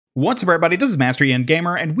What's up everybody, this is Master Ian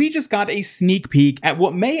Gamer, and we just got a sneak peek at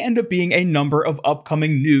what may end up being a number of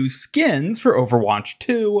upcoming new skins for Overwatch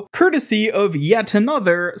 2, courtesy of yet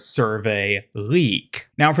another survey leak.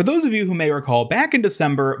 Now, for those of you who may recall, back in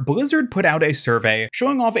December, Blizzard put out a survey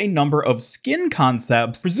showing off a number of skin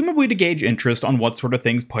concepts, presumably to gauge interest on what sort of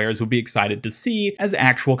things players would be excited to see as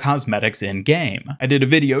actual cosmetics in-game. I did a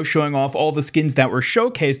video showing off all the skins that were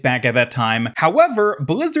showcased back at that time. However,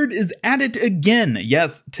 Blizzard is at it again.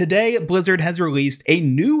 Yes, today, Blizzard has released a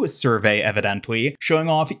new survey, evidently, showing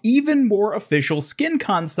off even more official skin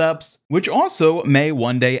concepts, which also may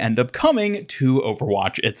one day end up coming to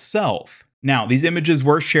Overwatch itself. Now, these images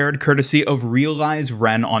were shared courtesy of Realize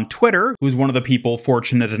Ren on Twitter, who's one of the people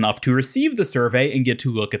fortunate enough to receive the survey and get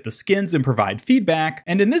to look at the skins and provide feedback.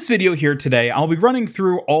 And in this video here today, I'll be running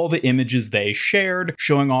through all the images they shared,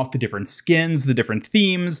 showing off the different skins, the different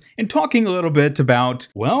themes, and talking a little bit about,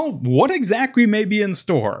 well, what exactly may be in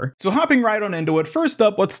store. So hopping right on into it, first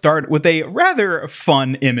up, let's start with a rather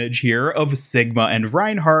fun image here of Sigma and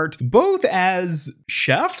Reinhardt, both as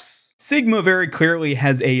chefs? Sigma very clearly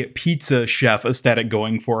has a pizza chef aesthetic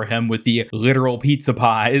going for him with the literal pizza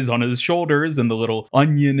pies on his shoulders and the little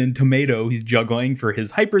onion and tomato he's juggling for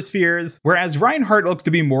his hyperspheres, whereas Reinhardt looks to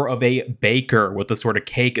be more of a baker with the sort of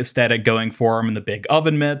cake aesthetic going for him and the big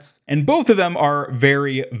oven mitts, and both of them are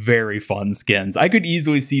very, very fun skins. I could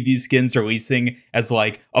easily see these skins releasing as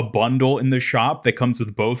like a bundle in the shop that comes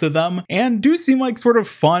with both of them, and do seem like sort of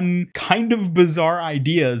fun, kind of bizarre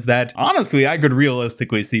ideas that honestly I could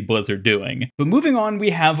realistically see Blizzard doing. But moving on,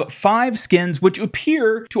 we have 5 skins which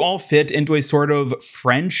appear to all fit into a sort of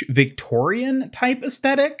French Victorian type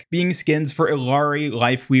aesthetic, being skins for Illari,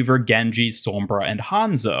 Lifeweaver, Genji, Sombra, and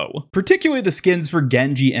Hanzo. Particularly the skins for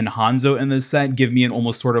Genji and Hanzo in this set give me an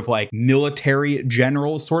almost sort of like military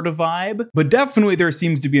general sort of vibe, but definitely there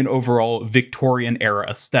seems to be an overall Victorian era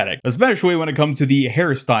aesthetic, especially when it comes to the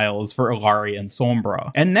hairstyles for Illari and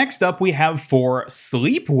Sombra. And next up we have 4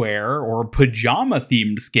 sleepwear or pajama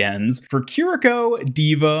themed skins for Kiriko,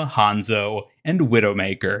 Diva, Hanzo, and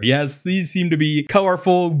Widowmaker. Yes, these seem to be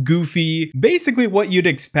colorful, goofy, basically what you'd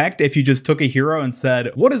expect if you just took a hero and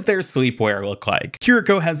said, what does their sleepwear look like?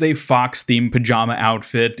 Kiriko has a fox-themed pajama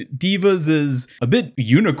outfit. Diva's is a bit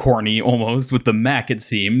unicorny almost with the mech, it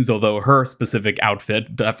seems, although her specific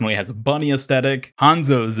outfit definitely has a bunny aesthetic.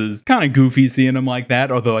 Hanzo's is kind of goofy seeing him like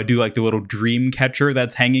that, although I do like the little dream catcher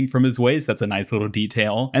that's hanging from his waist. That's a nice little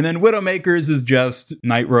detail. And then Widowmaker's is just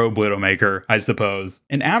night robe Widowmaker, I suppose.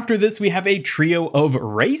 And after this, we have a trio of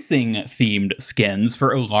racing themed skins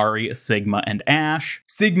for Illari, Sigma, and Ashe.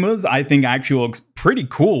 Sigma's, I think, actually looks pretty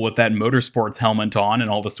cool with that motorsports helmet on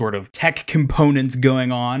and all the sort of tech components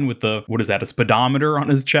going on with the, what is that, a speedometer on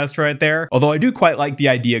his chest right there? Although I do quite like the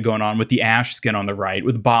idea going on with the Ashe skin on the right,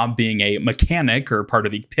 with Bob being a mechanic or part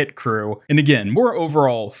of the pit crew. And again, more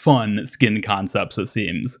overall fun skin concepts, it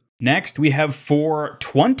seems. Next, we have 4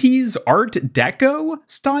 20s Art Deco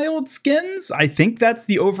styled skins. I think that's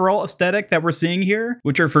the overall aesthetic that we're seeing here,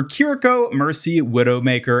 which are for Kiriko, Mercy,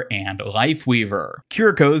 Widowmaker, and Lifeweaver.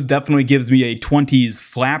 Kiriko's definitely gives me a 20s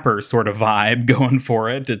flapper sort of vibe going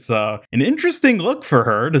for it. It's an interesting look for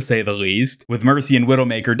her, to say the least, with Mercy and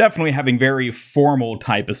Widowmaker definitely having very formal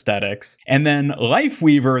type aesthetics. And then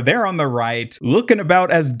Lifeweaver, there on the right, looking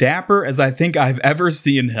about as dapper as I think I've ever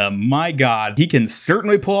seen him. My god, he can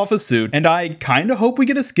certainly pull off a suit, and I kind of hope we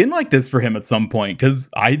get a skin like this for him at some point, because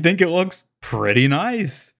I think it looks pretty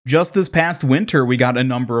nice. Just this past winter, we got a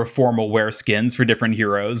number of formal wear skins for different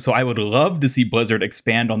heroes, so I would love to see Blizzard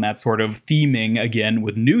expand on that sort of theming again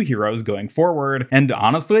with new heroes going forward, and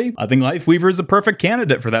honestly, I think Lifeweaver is a perfect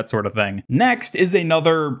candidate for that sort of thing. Next is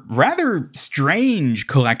another rather strange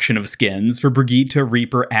collection of skins for Brigitte,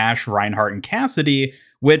 Reaper, Ashe, Reinhardt, and Cassidy,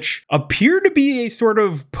 which appear to be a sort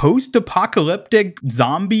of post-apocalyptic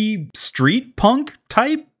zombie street punk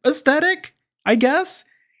type aesthetic, I guess?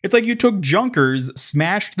 It's like you took junkers,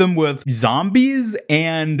 smashed them with zombies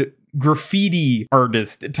and graffiti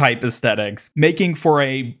artist type aesthetics, making for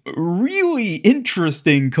a really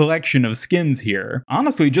interesting collection of skins here.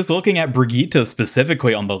 Honestly, just looking at Brigitte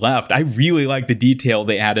specifically on the left, I really like the detail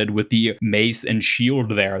they added with the mace and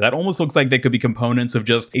shield there. That almost looks like they could be components of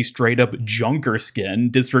just a straight up junker skin,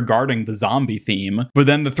 disregarding the zombie theme. But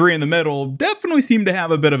then the 3 in the middle definitely seem to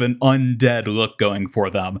have a bit of an undead look going for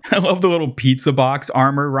them. I love the little pizza box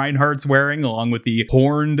armor Reinhardt's wearing, along with the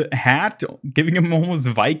horned hat, giving him almost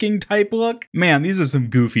Viking type look. Man, these are some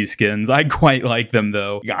goofy skins. I quite like them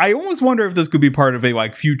though. I almost wonder if this could be part of a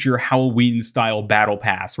like future Halloween style battle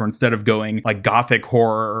pass where instead of going like gothic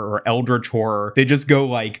horror or eldritch horror, they just go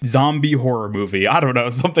like zombie horror movie. I don't know,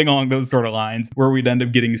 something along those sort of lines where we'd end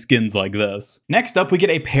up getting skins like this. Next up, we get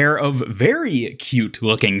a pair of very cute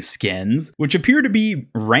looking skins, which appear to be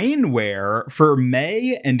rainwear for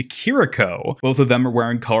Mei and Kiriko. Both of them are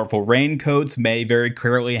wearing colorful raincoats. Mei very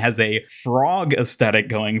clearly has a frog aesthetic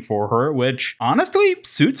going for her, which honestly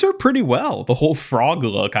suits her pretty well. The whole frog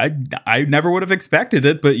look, I never would have expected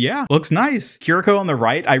it, but yeah, looks nice. Kiriko on the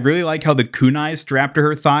right, I really like how the kunai strapped to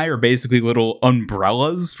her thigh are basically little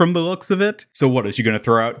umbrellas from the looks of it. So what, is she gonna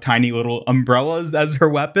throw out tiny little umbrellas as her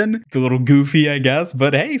weapon? It's a little goofy, I guess,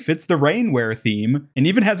 but hey, fits the rainwear theme, and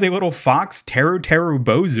even has a little fox Teru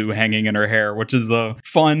Bozu hanging in her hair, which is a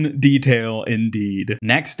fun detail indeed.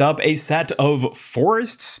 Next up, a set of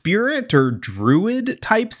forest spirit or druid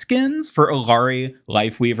type skins for Illari,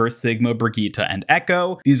 Lifeweaver, Sigma, Brigitte, and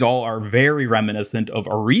Echo. These all are very reminiscent of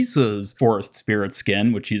Arisa's forest spirit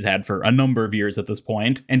skin, which she's had for a number of years at this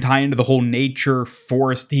point, and tie into the whole nature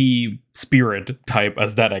foresty spirit type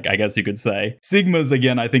aesthetic, I guess you could say. Sigma's,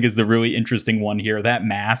 again, I think is the really interesting one here. That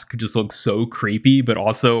mask just looks so creepy, but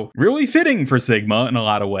also really fitting for Sigma in a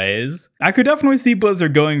lot of ways. I could definitely see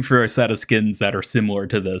Blizzard going for a set of skins that are similar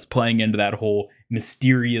to this, playing into that whole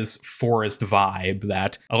mysterious forest vibe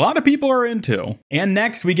that a lot of people are into. And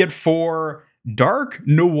next we get 4 dark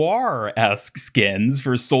noir-esque skins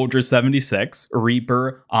for Soldier 76,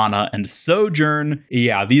 Reaper, Ana, and Sojourn.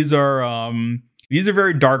 Yeah, these are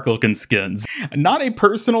very dark looking skins. Not a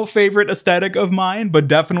personal favorite aesthetic of mine, but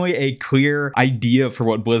definitely a clear idea for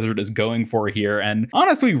what Blizzard is going for here. And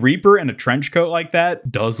honestly, Reaper in a trench coat like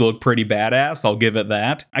that does look pretty badass, I'll give it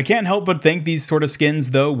that. I can't help but think these sort of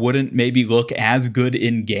skins though wouldn't maybe look as good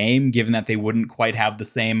in game, given that they wouldn't quite have the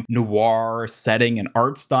same noir setting and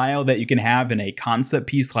art style that you can have in a concept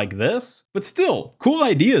piece like this. But still, cool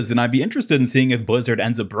ideas, and I'd be interested in seeing if Blizzard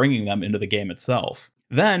ends up bringing them into the game itself.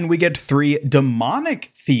 Then we get 3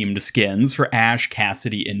 demonic-themed skins for Ashe,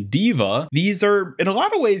 Cassidy, and Diva. These are, in a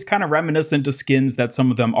lot of ways, kind of reminiscent to skins that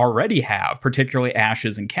some of them already have, particularly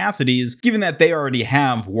Ashe's and Cassidy's, given that they already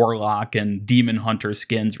have Warlock and Demon Hunter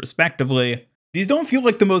skins, respectively. These don't feel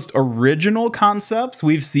like the most original concepts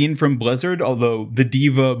we've seen from Blizzard, although the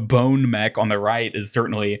Diva bone mech on the right is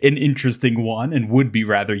certainly an interesting one and would be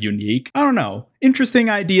rather unique. I don't know. Interesting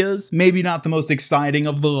ideas, maybe not the most exciting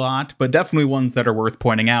of the lot, but definitely ones that are worth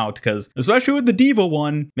pointing out, because especially with the Diva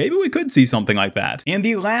one, maybe we could see something like that. And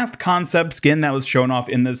the last concept skin that was shown off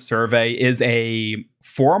in this survey is a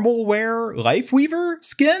formal wear Lifeweaver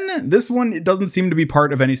skin. This one doesn't seem to be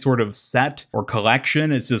part of any sort of set or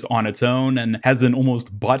collection. It's just on its own and has an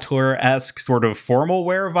almost butler-esque sort of formal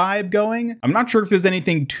wear vibe going. I'm not sure if there's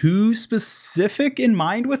anything too specific in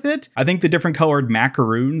mind with it. I think the different colored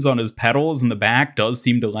macaroons on his petals in the back does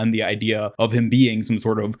seem to lend the idea of him being some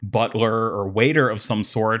sort of butler or waiter of some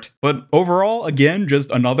sort. But overall, again, just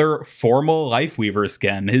another formal Lifeweaver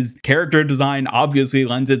skin. His character design obviously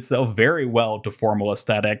lends itself very well to formal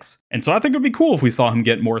aesthetics, and so I think it would be cool if we saw him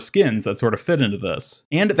get more skins that sort of fit into this.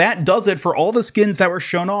 And that does it for all the skins that were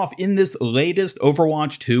shown off in this latest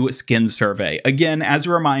Overwatch 2 skin survey. Again, as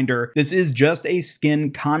a reminder, this is just a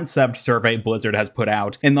skin concept survey Blizzard has put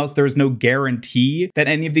out, and thus there's no guarantee that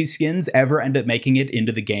any of these skins ever end up making it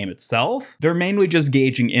into the game itself. They're mainly just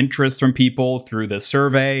gauging interest from people through the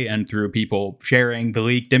survey and through people sharing the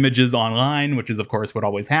leaked images online, which is of course what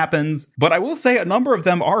always happens. But I will say a number of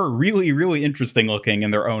them are really, really interesting looking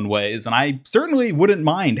in their own ways, and I certainly wouldn't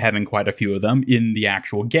mind having quite a few of them in the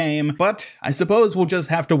actual game, but I suppose we'll just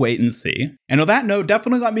have to wait and see. And on that note,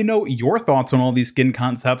 definitely let me know your thoughts on all these skin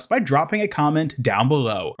concepts by dropping a comment down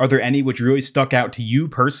below. Are there any which really stuck out to you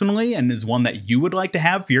personally and is one that you would like to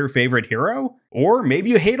have for your favorite hero? Or maybe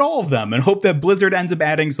you hate all of them and hope that Blizzard ends up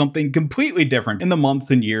adding something completely different in the months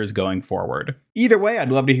and years going forward. Either way,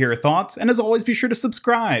 I'd love to hear your thoughts, and as always, be sure to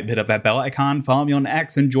subscribe, hit up that bell icon, follow me on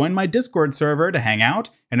X, and join my Discord server to hang out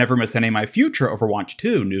and never miss any of my future Overwatch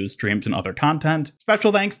 2 news, streams, and other content.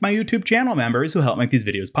 Special thanks to my YouTube channel members who help make these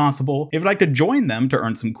videos possible. If you'd like to join them to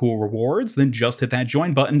earn some cool rewards, then just hit that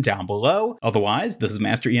join button down below. Otherwise, this is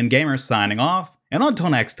Master Ian Gamer signing off, and until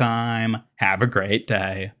next time, have a great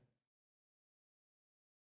day.